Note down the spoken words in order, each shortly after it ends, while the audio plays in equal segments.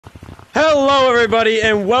Hello everybody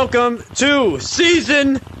and welcome to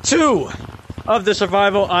Season 2 of the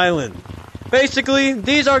Survival Island. Basically,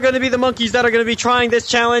 these are going to be the monkeys that are going to be trying this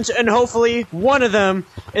challenge, and hopefully one of them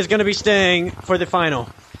is going to be staying for the final.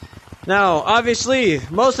 Now, obviously,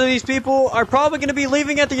 most of these people are probably going to be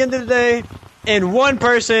leaving at the end of the day, and one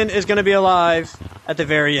person is going to be alive at the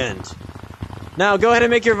very end. Now, go ahead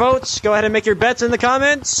and make your votes, go ahead and make your bets in the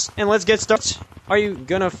comments, and let's get started. Are you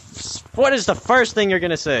gonna... What is the first thing you're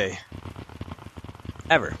gonna say?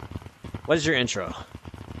 Ever. What is your intro?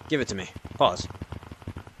 Give it to me. Pause.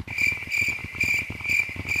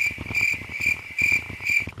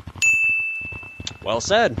 Well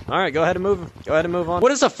said. Alright, go ahead and move on.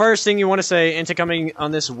 What is the first thing you want to say into coming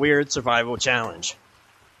on this weird survival challenge?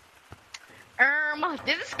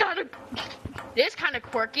 This is kind of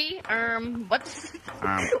quirky. What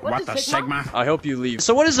the Sigma? I hope you leave.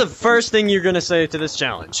 So what is the first thing you're gonna say to this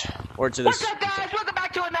challenge? Or to this... What's up, guys? Welcome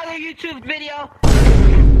back to another YouTube video.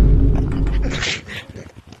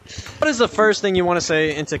 What is the first thing you want to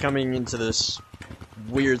say into coming into this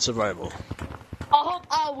weird survival? I hope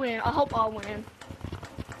I'll win.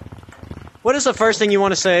 What is the first thing you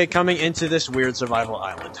want to say coming into this weird survival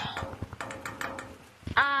island?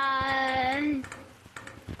 I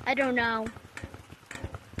don't know.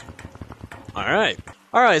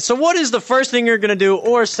 Alright, so what is the first thing you're gonna do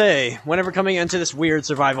or say whenever coming into this weird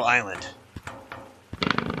survival island?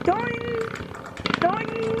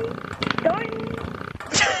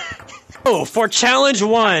 Oh, for challenge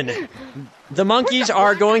 1, the monkeys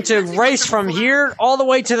are going to race from here all the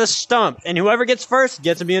way to the stump, and whoever gets first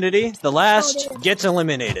gets immunity, the last gets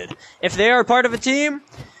eliminated. If they are part of a team,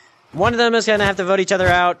 one of them is gonna have to vote each other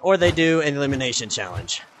out, or they do an elimination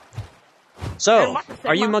challenge. So,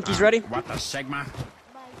 are you monkeys ready? What the Sigma?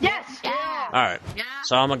 Yes. Yeah. Alright,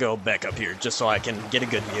 so I'm gonna go back up here just so I can get a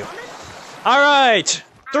good view. Alright,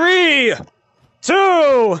 3,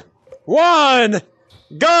 2, 1,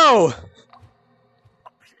 go!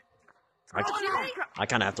 I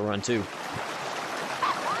kinda have to run too.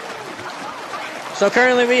 So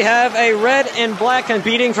currently we have a red and black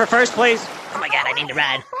competing for first place. Oh my god, I need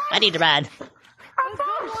to ride.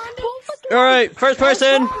 Alright, first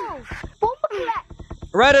person.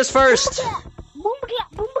 Red is first.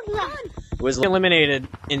 Was eliminated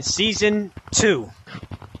in Season 2.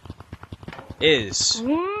 Is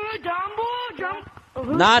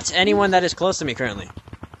not anyone that is close to me currently.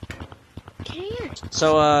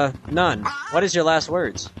 So, none. What is your last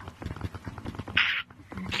words?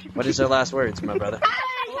 What is your last words, my brother?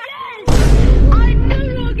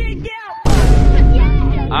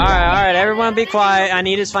 Alright, everyone be quiet. I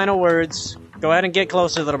need his final words. Go ahead and get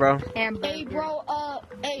closer, little bro. Hey, bro,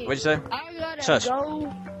 hey. What'd you say? I gotta Shush.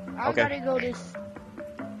 go. I gotta go this.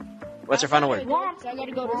 What's your final word? I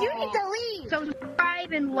gotta go this. You need to leave.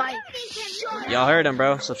 Subscribe and like. Y'all heard him,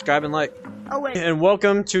 bro. Subscribe and like. Oh, wait. And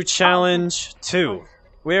welcome to Challenge 2.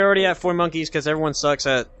 We're already at 4 monkeys because everyone sucks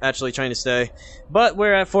at actually trying to stay. But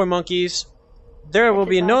we're at 4 monkeys. There will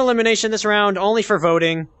be no elimination this round, only for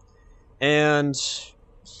voting. And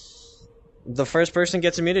the first person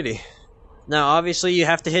gets immunity. Now, obviously, you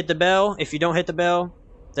have to hit the bell. If you don't hit the bell,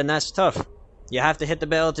 then that's tough. You have to hit the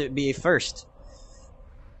bell to be first.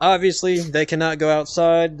 Obviously, they cannot go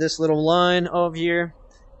outside this little line over here.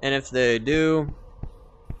 And if they do,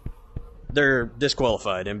 they're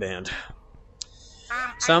disqualified and banned.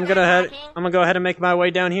 So I'm gonna go ahead and make my way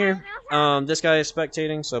down here. This guy is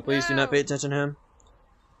spectating, so please do not pay attention to him.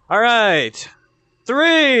 Alright.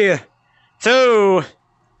 3, 2,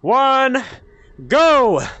 1,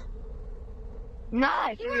 go!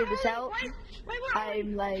 I figured this out.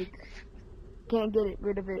 I'm like, can't get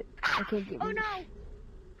rid of it. I can't get rid of it.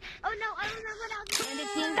 Oh no, I don't know what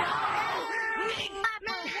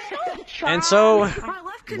else. And so,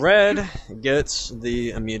 Red gets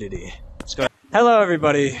the immunity. Let's go. Hello,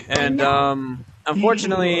 everybody, and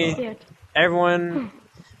unfortunately, everyone.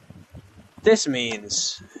 This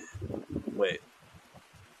means. Wait.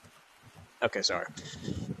 Okay, sorry.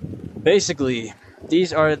 Basically,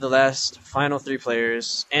 these are the last final 3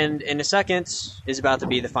 players, and in a second is about to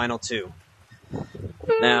be the final 2.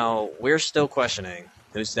 Now, we're still questioning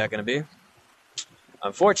who's that going to be.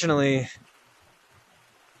 Unfortunately,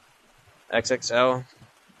 XXL,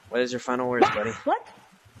 what is your final words, buddy? What?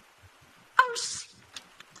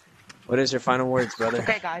 What is your final words, brother?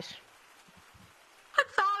 Okay, guys. I'm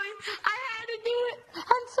sorry. I had to do it.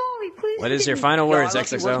 I'm sorry. Please. What is your final words, I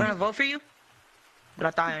was XXL? gonna vote for you, but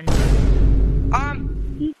I thought.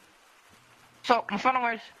 So my final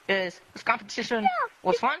words is this competition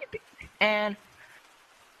was fun, and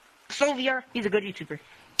Sylvia, he's a good YouTuber.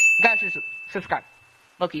 You guys should subscribe.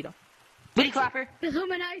 Low-key though. Booty clapper. Because I'm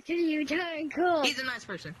nice to you, turn cool. He's a nice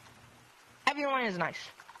person. Everyone is nice.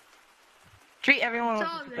 Treat everyone with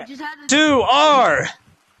So, respect. just had to 2 are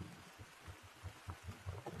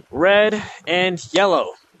red and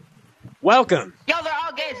yellow. Welcome. Yo, they're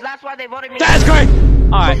all gay, so that's why they voted me. That's great!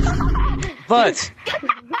 Alright. But,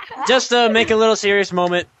 just to make a little serious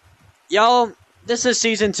moment, y'all, this is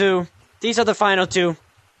season 2. These are the final 2.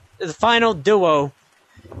 The final duo.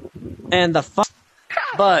 And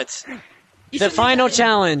but, the final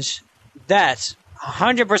challenge that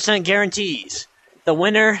 100% guarantees the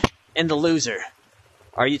winner and the loser.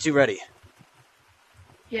 Are you two ready?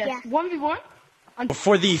 Yes. 1v1?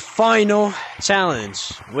 For the final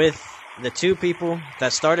challenge with the 2 people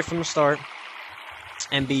that started from the start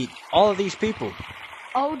and beat all of these people,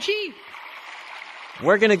 OG.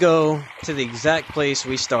 we're gonna go to the exact place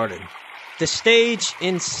we started. The stage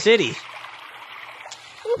in City.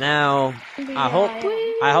 Now, I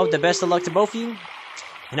hope the best of luck to both of you.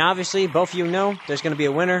 And obviously, both of you know there's gonna be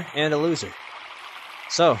a winner and a loser.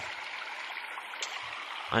 So,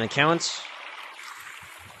 on a count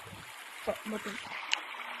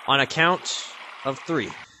of 3.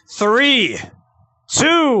 3,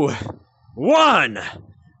 2, 1,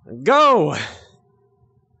 go!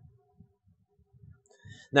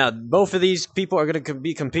 Now, both of these people are going to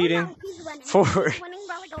be competing for...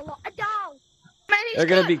 They're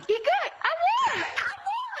going to be... He good. I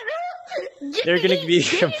won. They're going to be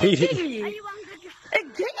competing...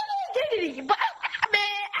 But,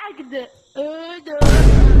 man, I could do it.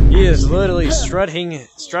 He is literally strutting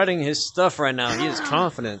his stuff right now. He is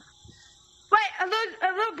confident. Wait, a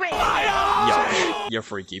little break. Yo, you're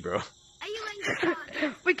freaky, bro.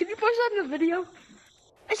 Wait, can you post that in the video?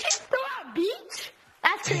 Is he still at beach?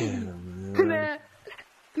 That's Damn, man.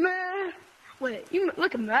 Man. Wait, you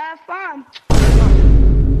look mad fine.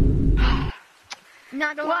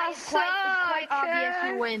 Not gonna lie, it's quite obvious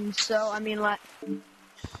who wins, so I mean, like.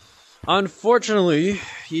 Unfortunately,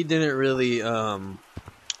 he didn't really,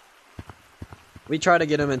 we tried to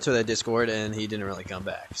get him into the Discord, and he didn't really come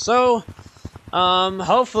back. So,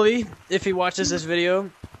 hopefully, if he watches this video,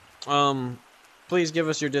 please give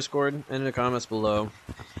us your Discord in the comments below.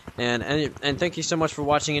 And thank you so much for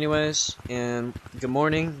watching anyways, and good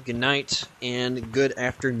morning, good night, and good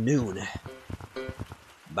afternoon.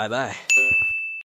 Bye-bye.